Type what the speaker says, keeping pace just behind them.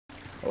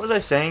What was I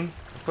saying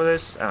for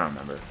this? I don't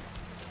remember.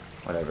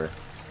 Whatever.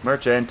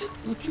 Merchant.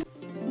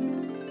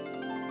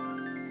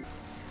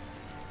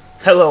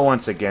 Hello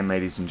once again,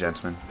 ladies and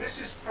gentlemen. This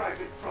is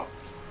private property.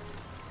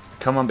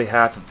 Come on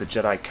behalf of the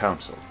Jedi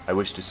Council. I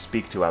wish to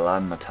speak to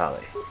Alan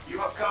Matale. You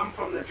have come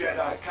from the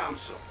Jedi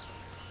Council.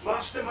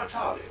 Master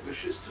Matale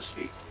wishes to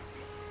speak with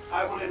you.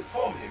 I will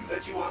inform him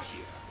that you are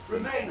here.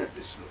 Remain at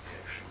this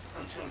location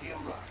until he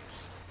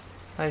arrives.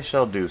 I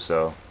shall do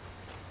so.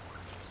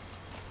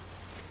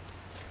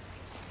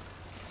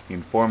 He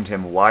informed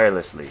him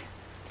wirelessly.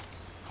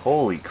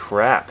 Holy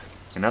crap.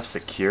 Enough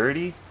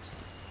security?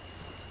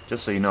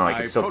 Just so you know, I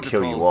could still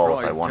kill you all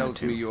if I wanted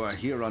to. Me you are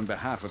here on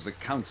behalf of the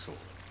Council.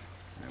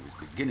 I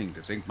was beginning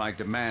to think my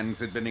demands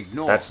had been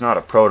ignored. That's not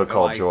a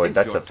protocol droid,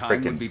 that's a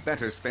freaking would be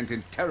better spent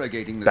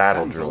interrogating the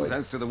battle Sandrals droid.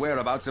 as to the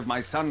whereabouts of my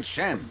son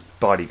Shen.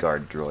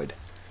 Bodyguard droid.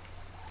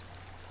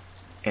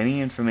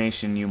 Any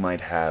information you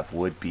might have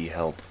would be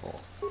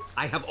helpful.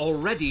 I have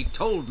already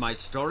told my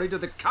story to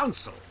the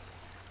Council.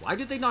 Why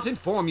did they not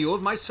inform you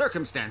of my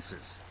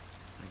circumstances?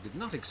 I did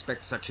not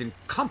expect such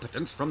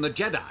incompetence from the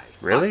Jedi.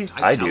 Really?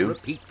 But I shall do.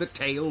 Repeat the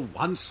tale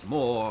once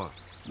more.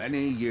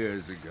 Many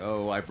years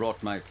ago, I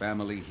brought my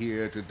family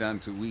here to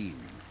Dantooine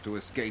to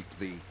escape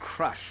the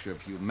crush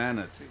of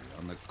humanity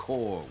on the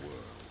core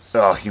worlds.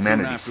 Oh,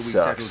 humanity Soon after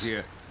sucks. we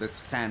settled here, the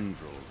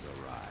Sandrals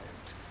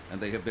arrived,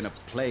 and they have been a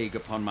plague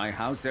upon my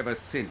house ever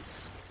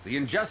since. The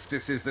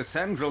injustices the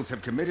Sandrals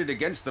have committed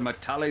against the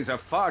Matales are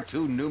far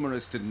too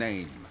numerous to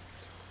name.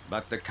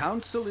 But the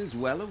Council is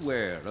well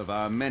aware of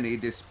our many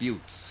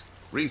disputes.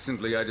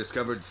 Recently, I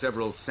discovered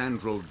several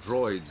Sandral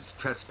droids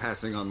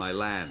trespassing on my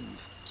land.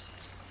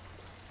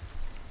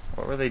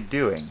 What were they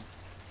doing?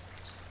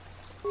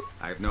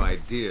 I have no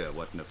idea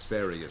what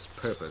nefarious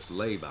purpose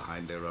lay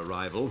behind their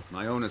arrival.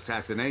 My own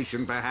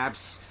assassination,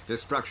 perhaps.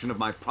 Destruction of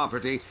my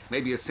property.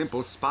 Maybe a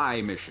simple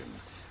spy mission.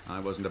 I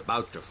wasn't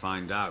about to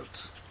find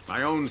out.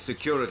 My own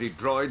security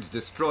droids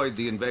destroyed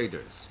the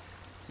invaders.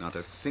 Not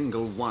a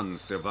single one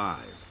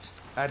survived.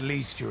 At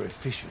least you're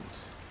efficient.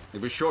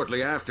 It was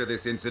shortly after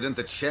this incident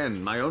that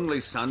Shen, my only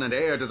son and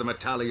heir to the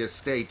Matale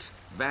estate,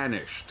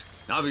 vanished.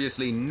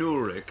 Obviously,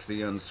 Nurik,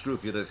 the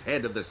unscrupulous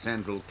head of the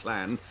Sandral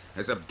clan,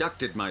 has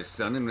abducted my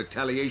son in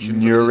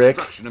retaliation for the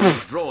destruction of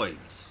his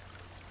droids.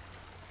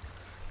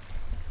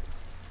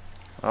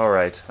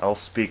 Alright, I'll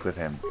speak with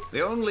him.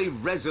 The only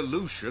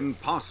resolution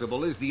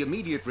possible is the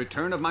immediate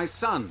return of my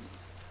son.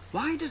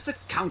 Why does the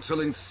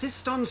Council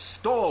insist on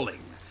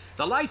stalling?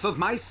 The life of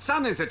my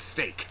son is at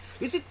stake.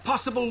 Is it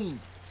possible?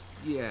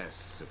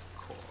 Yes, of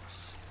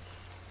course.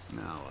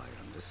 Now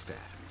I understand.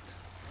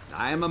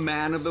 I am a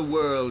man of the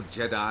world,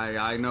 Jedi.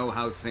 I know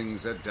how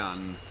things are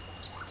done.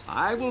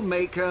 I will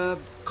make a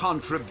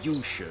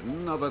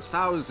contribution of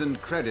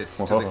 1,000 credits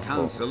to the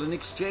Council in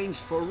exchange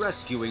for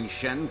rescuing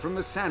Shen from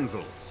the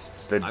Sandrals.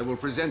 I will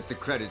present the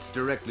credits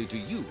directly to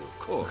you, of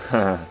course.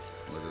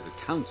 Whether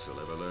the Council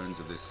ever learns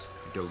of this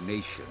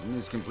donation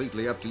is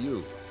completely up to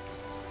you.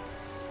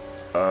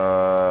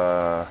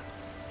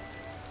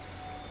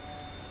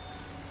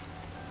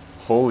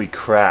 Holy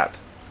crap.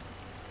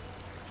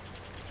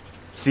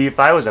 See, if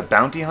I was a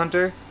bounty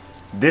hunter,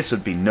 this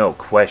would be no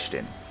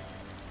question.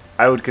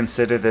 I would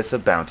consider this a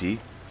bounty.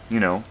 You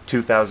know,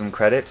 2,000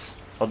 credits,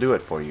 I'll do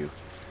it for you.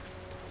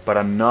 But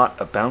I'm not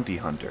a bounty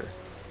hunter.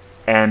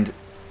 And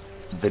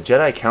the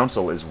Jedi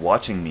Council is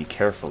watching me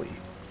carefully.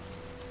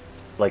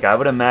 Like, I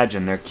would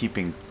imagine they're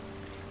keeping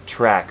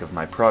track of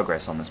my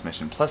progress on this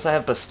mission. Plus, I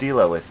have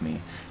Bastila with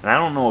me, and I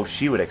don't know if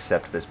she would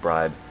accept this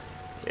bribe.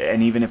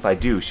 And even if I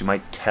do, she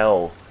might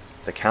tell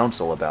the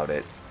Council about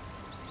it.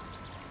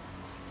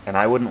 And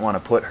I wouldn't want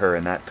to put her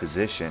in that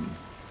position.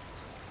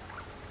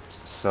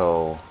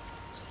 So...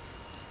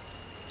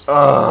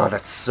 oh,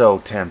 that's so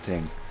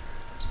tempting.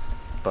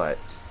 But...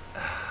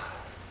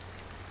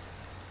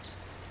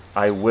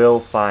 I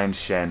will find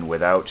Shen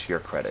without your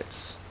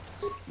credits.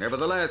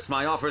 Nevertheless,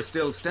 my offer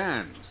still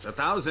stands.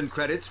 1,000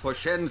 credits for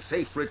Shen's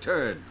safe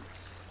return.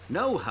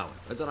 Know,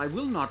 however, that I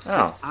will not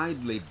sit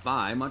idly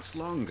by much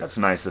longer. That's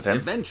nice of him.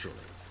 Eventually,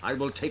 I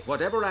will take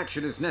whatever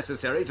action is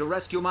necessary to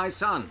rescue my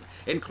son,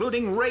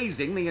 including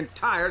raising the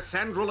entire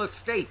Sandral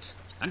estate.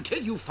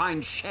 Until you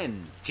find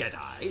Shen,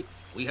 Jedi,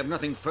 we have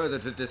nothing further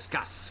to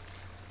discuss.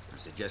 I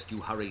suggest you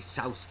hurry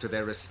south to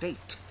their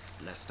estate,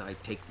 lest I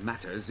take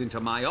matters into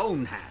my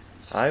own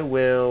hands. I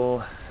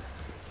will...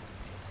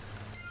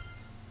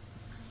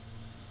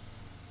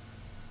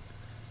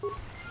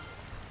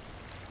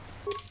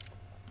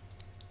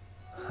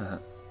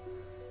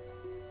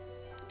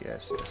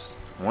 Yes, yes.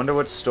 I wonder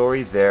what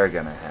story they're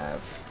gonna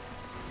have.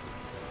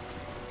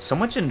 So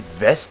much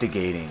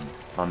investigating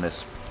on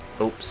this...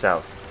 oh,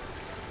 south.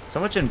 So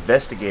much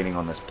investigating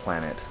on this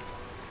planet.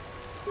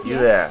 You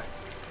there.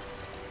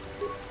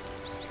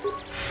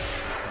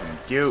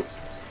 Thank you.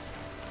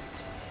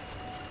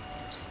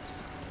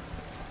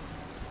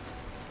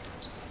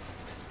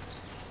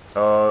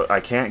 Oh, I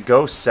can't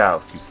go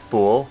south, you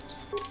fool.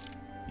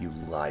 You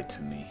lied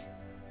to me.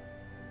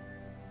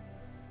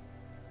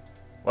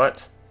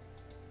 What?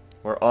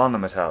 We're on the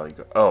Matale.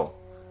 Oh,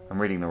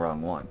 I'm reading the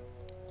wrong one.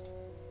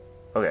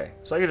 Okay,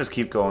 so I can just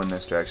keep going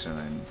this direction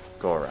and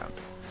go around.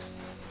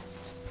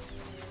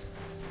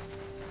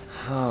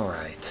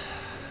 Alright.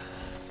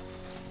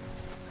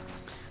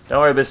 Don't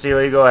worry,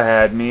 Bastille, you go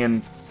ahead. Me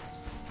and...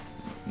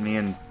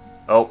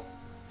 Oh.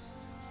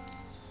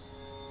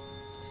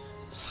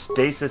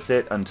 Stasis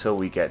it until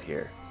we get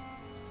here.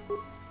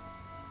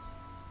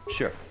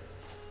 Sure.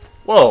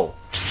 Whoa!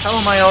 How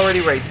am I already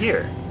right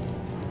here?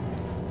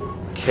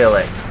 Kill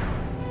it.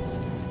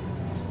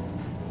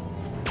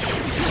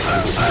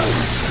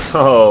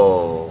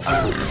 Oh.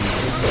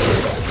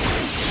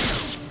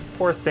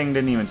 Poor thing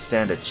didn't even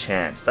stand a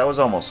chance. That was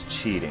almost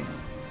cheating.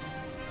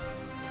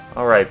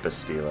 Alright,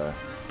 Bastila.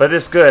 But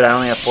it's good, I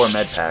only have 4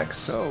 med packs.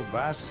 So,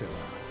 Bastila,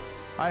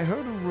 I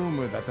heard a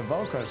rumor that the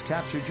Vulkars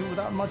captured you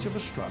without much of a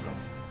struggle.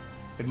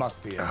 It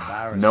must be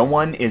embarrassing. No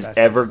one is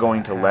ever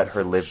going to let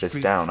her live this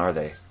down, are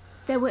they?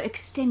 There were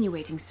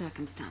extenuating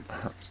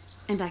circumstances,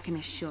 and I can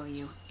assure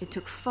you, it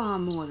took far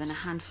more than a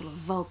handful of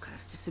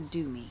Vulkars to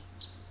subdue me.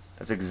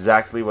 That's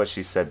exactly what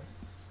she said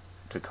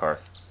to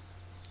Karth.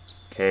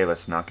 Okay,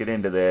 let's not get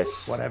into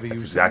this. Whatever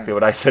That's you exactly say.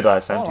 what I said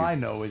last time, All too. I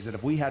know is that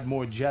if we had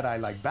more Jedi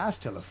like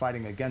Bastila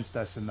fighting against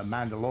us in the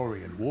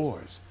Mandalorian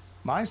wars,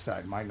 my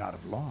side might not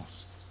have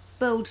lost.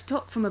 Bold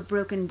talk from a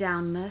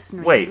broken-down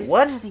mercenary. Wait, who was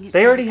what? serving at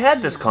They already God's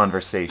had this heel.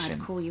 conversation.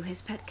 I'd call you his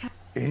pet cat.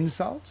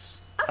 Insults?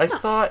 I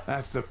thought...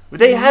 That's the...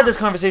 They had this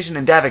conversation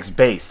in Davik's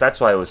base. That's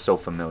why it was so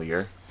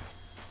familiar.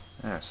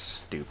 Ah,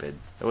 stupid.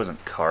 It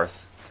wasn't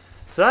Karth.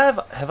 So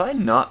have I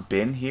not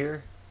been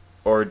here?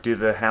 Or do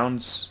the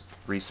hounds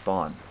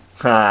respawn?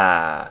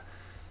 Ha!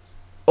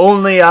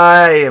 Only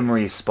I am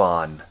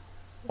respawn.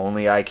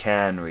 Only I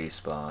can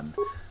respawn.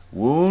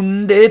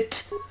 Wound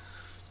it!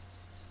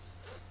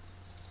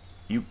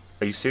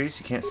 Are you serious?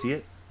 You can't see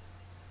it?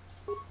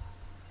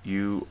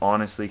 You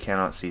honestly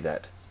cannot see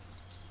that.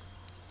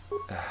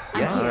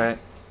 Yeah, alright.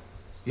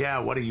 Yeah,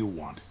 what do you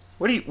want?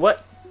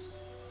 What?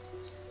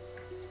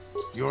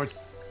 You're...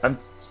 I'm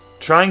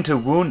trying to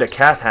wound a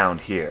cat hound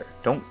here.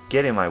 Don't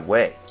get in my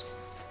way.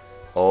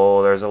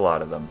 Oh, there's a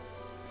lot of them.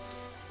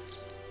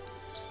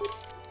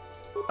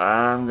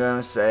 I'm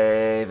gonna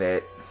save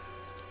it.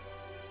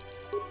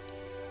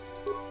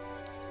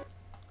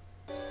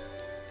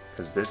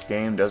 Because this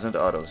game doesn't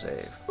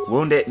autosave.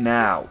 Wound it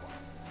now.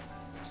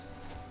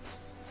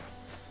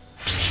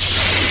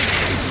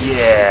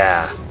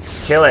 Yeah!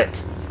 Kill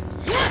it!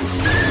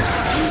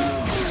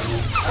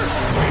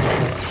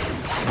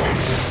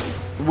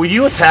 Will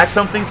you attack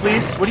something,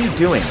 please? What are you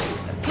doing?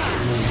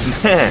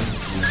 Man!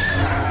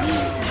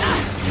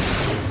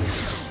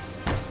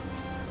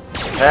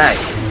 Hey!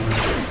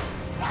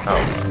 Oh,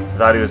 I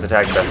thought he was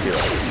attacking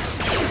Bastila.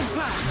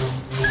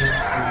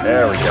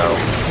 There we go.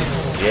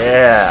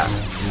 Yeah!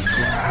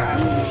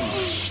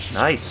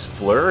 Nice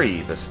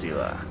flurry,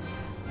 Bastila.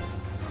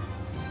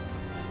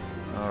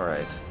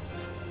 Alright.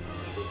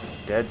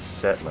 Dead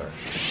settler.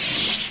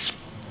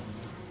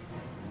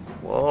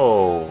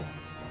 Whoa.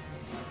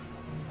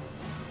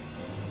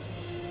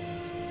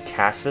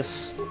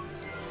 Cassis?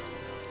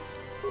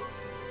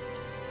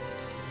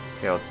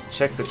 Okay, I'll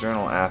check the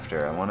journal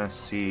after. I want to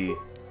see...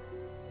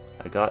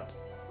 I got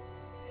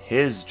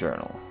his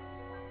journal.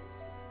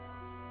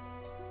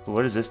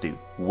 What does this do?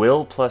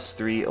 Will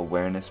 +3,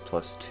 awareness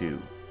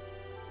 +2.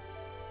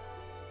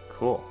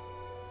 Cool.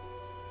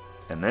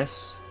 And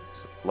this?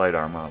 Light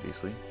armor,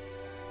 obviously.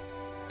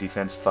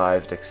 Defense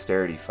 5,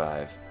 dexterity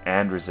 5,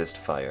 and resist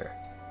fire.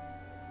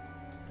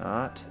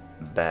 Not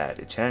bad.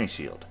 Enchanting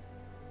shield.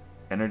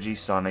 Energy,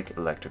 sonic,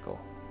 electrical.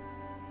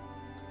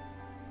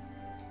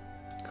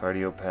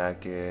 Cardio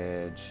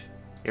package.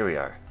 Here we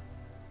are.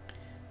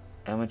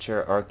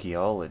 Amateur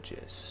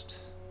archaeologist.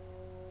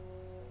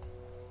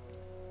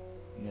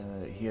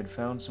 Yeah, he had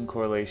found some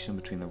correlation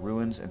between the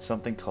ruins and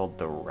something called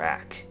the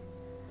rack.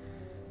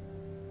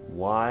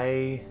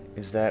 Why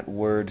is that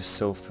word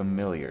so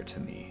familiar to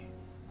me?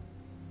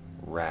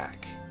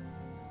 Rack.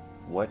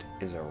 What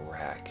is a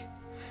rack?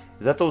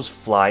 Is that those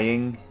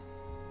flying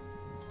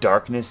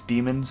darkness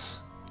demons?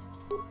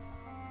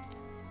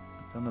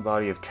 Found the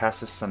body of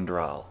Cassis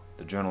Sandral.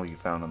 The journal you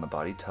found on the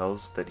body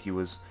tells that he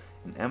was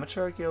an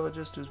amateur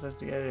archaeologist who's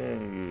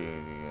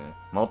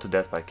mauled to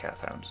death by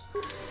cathounds.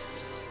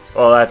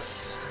 Well,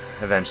 that's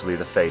eventually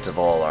the fate of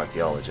all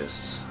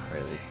archaeologists,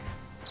 really.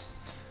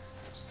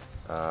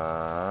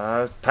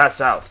 Path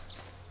south.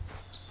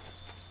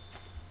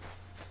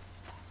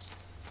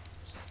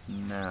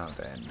 Now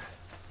then.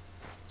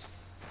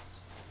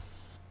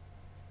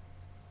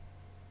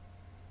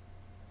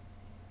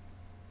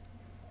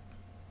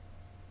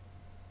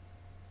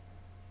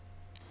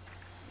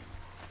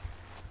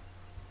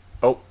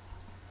 Oh.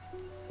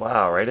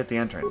 Wow, right at the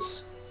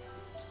entrance.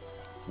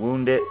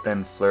 Wound it,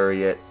 then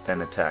flurry it,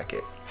 then attack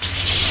it.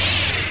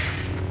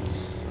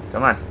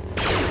 Come on.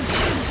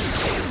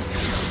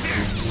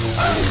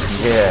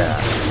 Yeah.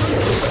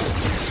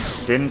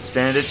 Didn't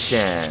stand a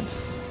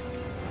chance.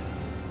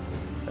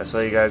 That's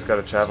why you guys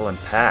gotta travel in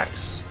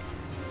packs.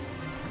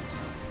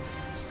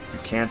 You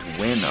can't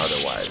win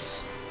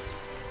otherwise.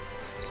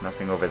 There's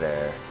nothing over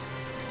there.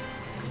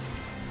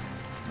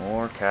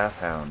 More calf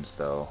hounds,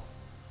 though.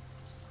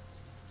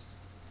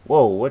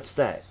 Whoa, what's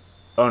that?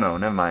 Oh no,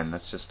 never mind.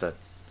 That's just a...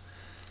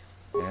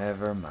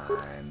 Never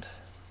mind.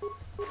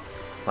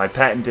 My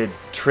patented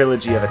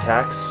trilogy of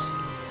attacks.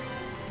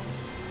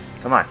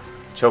 Come on.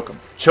 Choke him.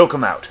 Choke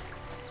him out.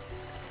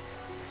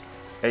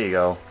 There you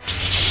go.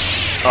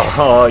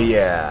 Oh,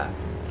 yeah.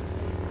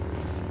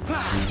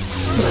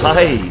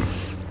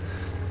 Nice.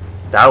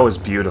 That was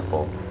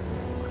beautiful.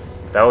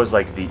 That was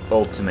like the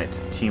ultimate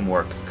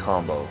teamwork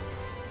combo.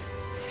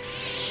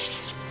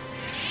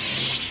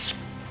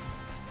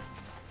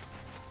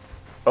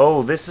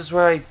 Oh, this is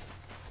where I...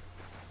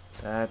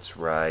 That's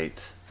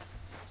right.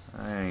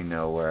 I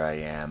know where I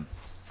am.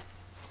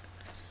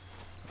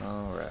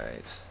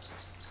 Alright.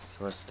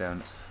 So what's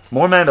down...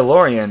 More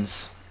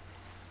Mandalorians!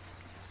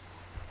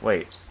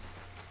 Wait.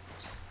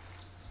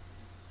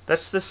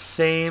 That's the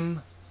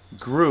same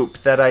group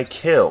that I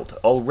killed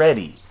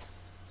already.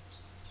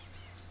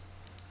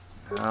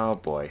 Oh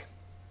boy.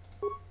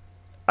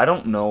 I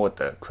don't know what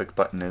the quick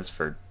button is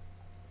for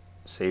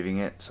saving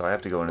it, so I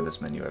have to go into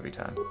this menu every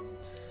time.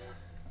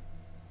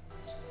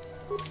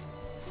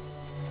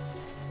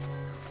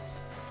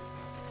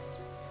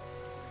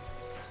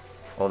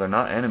 Well, they're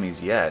not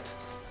enemies yet.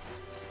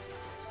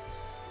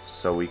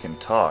 So we can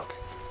talk.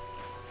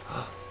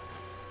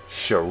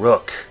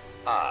 Sharuk.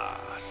 Ah,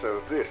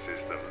 so this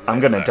is the... I'm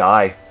gonna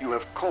die. You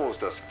have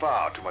caused us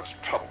far too much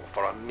trouble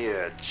for a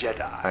mere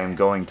Jedi. I am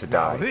going to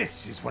Now die.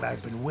 this is what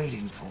I've been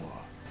waiting for.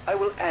 I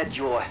will add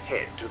your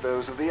head to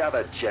those of the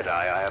other Jedi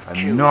I have I'm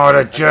killed. not a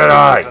and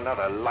Jedi! use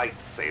another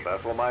lightsaber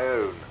for my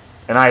own.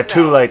 And I have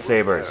two Now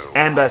lightsabers, you know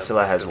and why the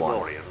Bastila has one.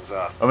 Mandalorians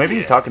are Oh, maybe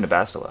he's here. talking to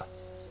Bastila.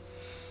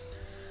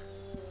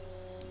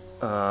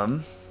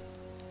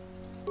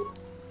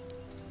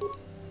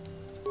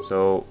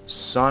 So,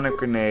 Sonic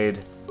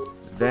Grenade,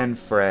 then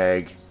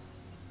Frag,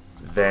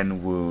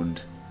 then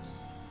Wound.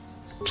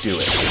 Do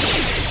it.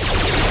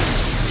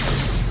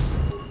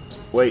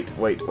 Wait.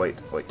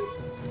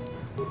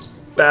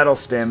 Battle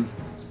Stim.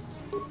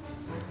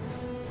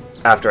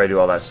 After I do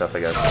all that stuff, I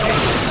guess.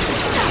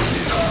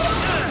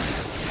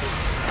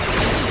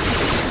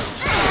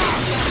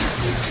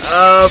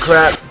 Oh,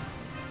 crap.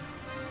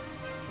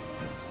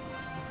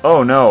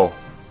 Oh, no.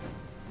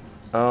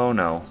 Oh,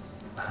 no.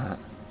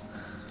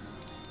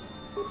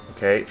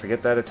 Okay,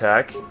 forget that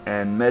attack,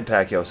 and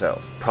medpack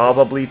yourself.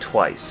 Probably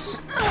twice.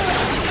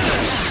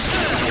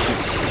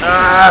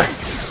 Ah!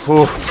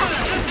 Whew.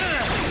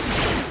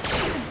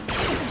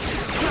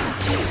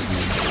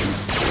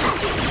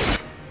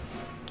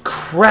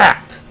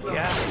 Crap!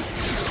 Yeah.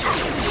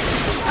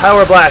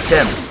 Power blast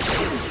him!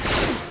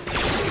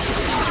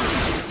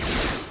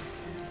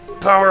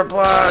 Power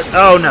blast!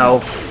 Oh no!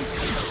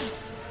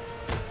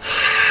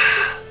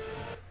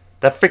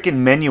 That freaking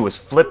menu was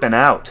flipping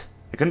out.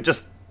 I couldn't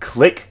just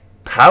click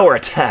power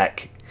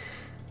attack.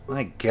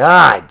 My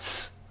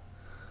gods!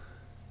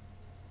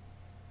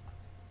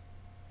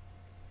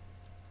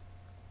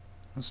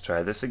 Let's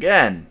try this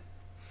again.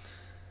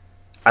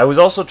 I was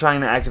also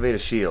trying to activate a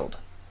shield.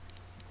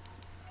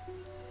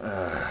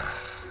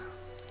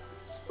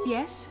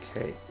 Yes?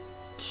 Okay.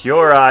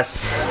 Cure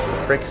us,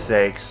 for frick's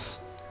sakes.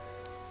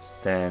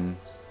 Then...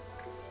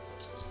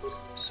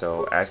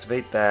 So,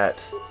 activate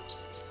that.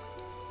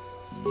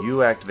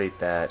 You activate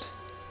that.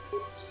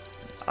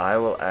 I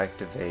will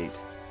activate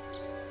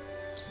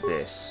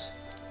this.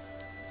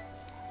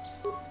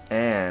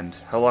 And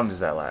how long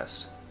does that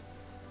last?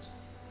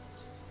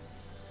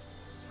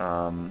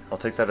 I'll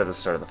take that at the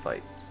start of the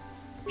fight.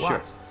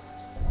 Sure.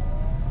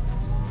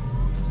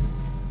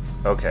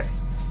 Okay.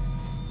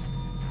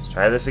 Let's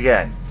try this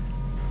again.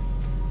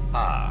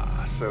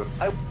 Ah, so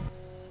I...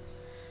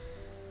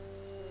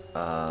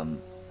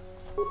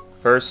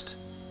 First,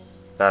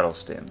 Battle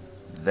Stim.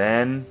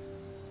 Then...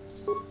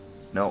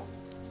 No.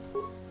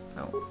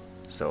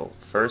 So,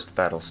 first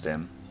Battle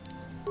Stim.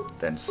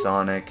 Then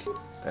Sonic.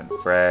 Then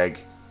Frag.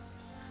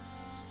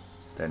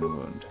 Then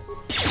Wound.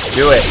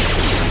 Do it!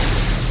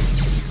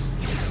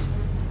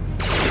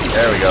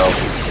 There we go.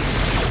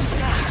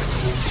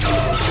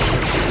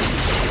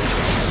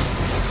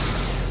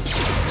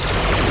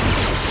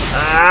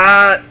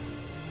 Ah!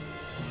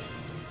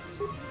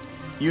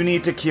 You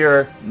need to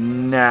cure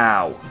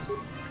now.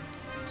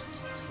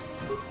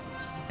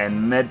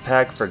 And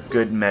medpack for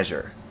good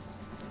measure.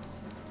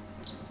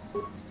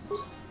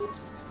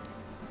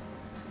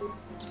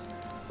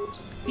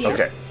 Here.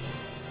 Okay.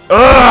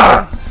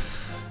 Ugh!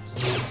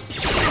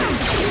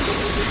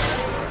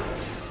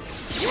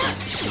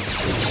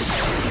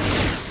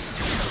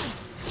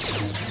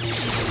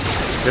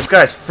 This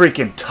guy's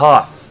freaking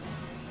tough.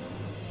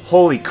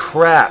 Holy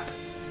crap.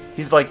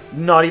 He's like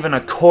not even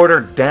a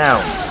quarter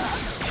down.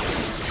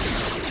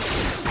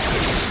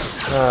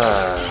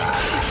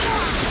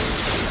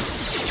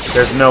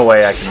 There's no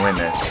way I can win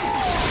this.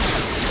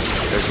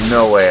 There's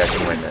no way I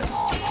can win this.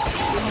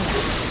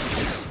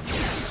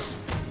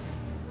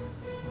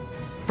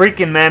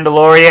 Freaking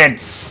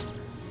Mandalorians!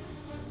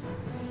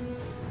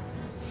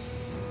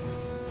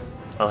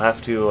 I'll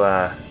have to,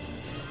 I'll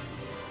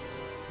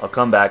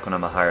come back when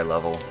I'm a higher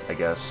level, I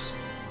guess.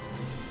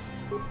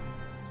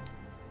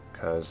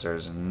 'Cause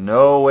there's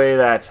no way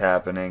that's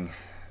happening.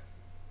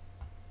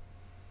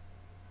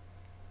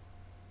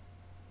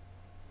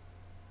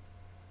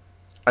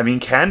 I mean,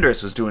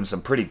 Candace was doing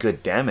some pretty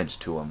good damage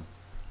to him.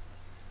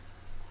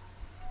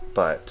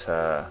 But,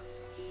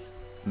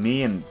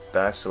 me and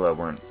Bastila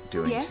weren't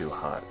doing too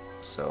hot,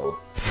 so...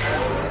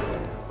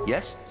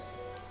 Yes?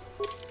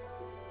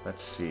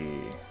 Let's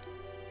see...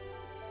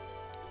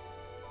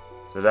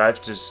 So do I have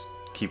to just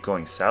keep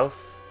going south?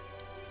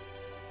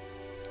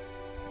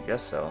 I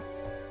guess so.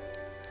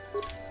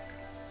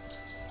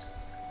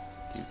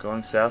 Keep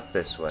going south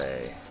this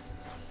way.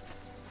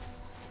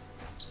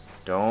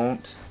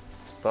 Don't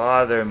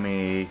bother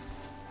me.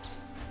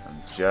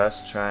 I'm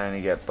just trying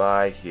to get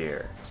by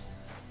here.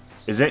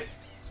 Is it?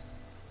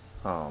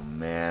 Oh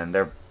man,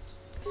 they're...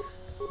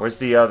 Where's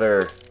the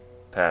other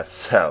path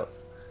south?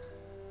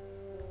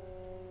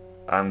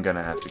 I'm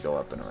gonna have to go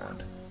up and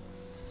around.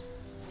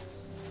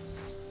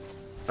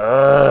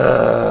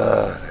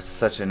 Ugh, that's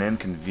such an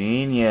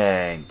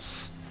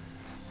inconvenience.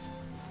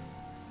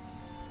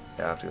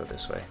 Yeah, I have to go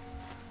this way.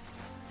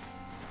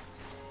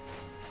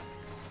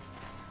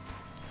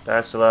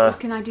 Bastila, What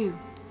can I do?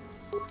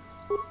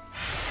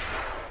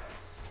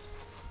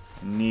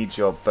 need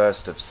your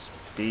burst of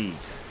speed.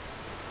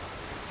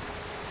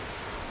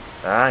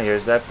 Ah,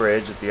 here's that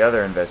bridge with the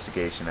other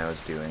investigation I was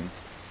doing.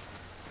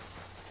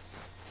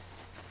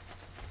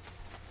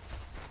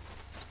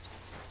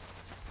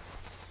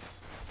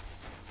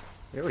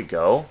 Here we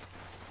go.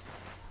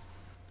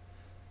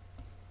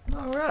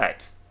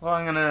 Alright. Well,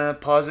 I'm gonna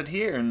pause it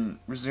here and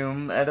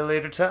resume at a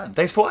later time.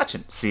 Thanks for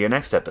watching. See you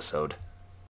next episode.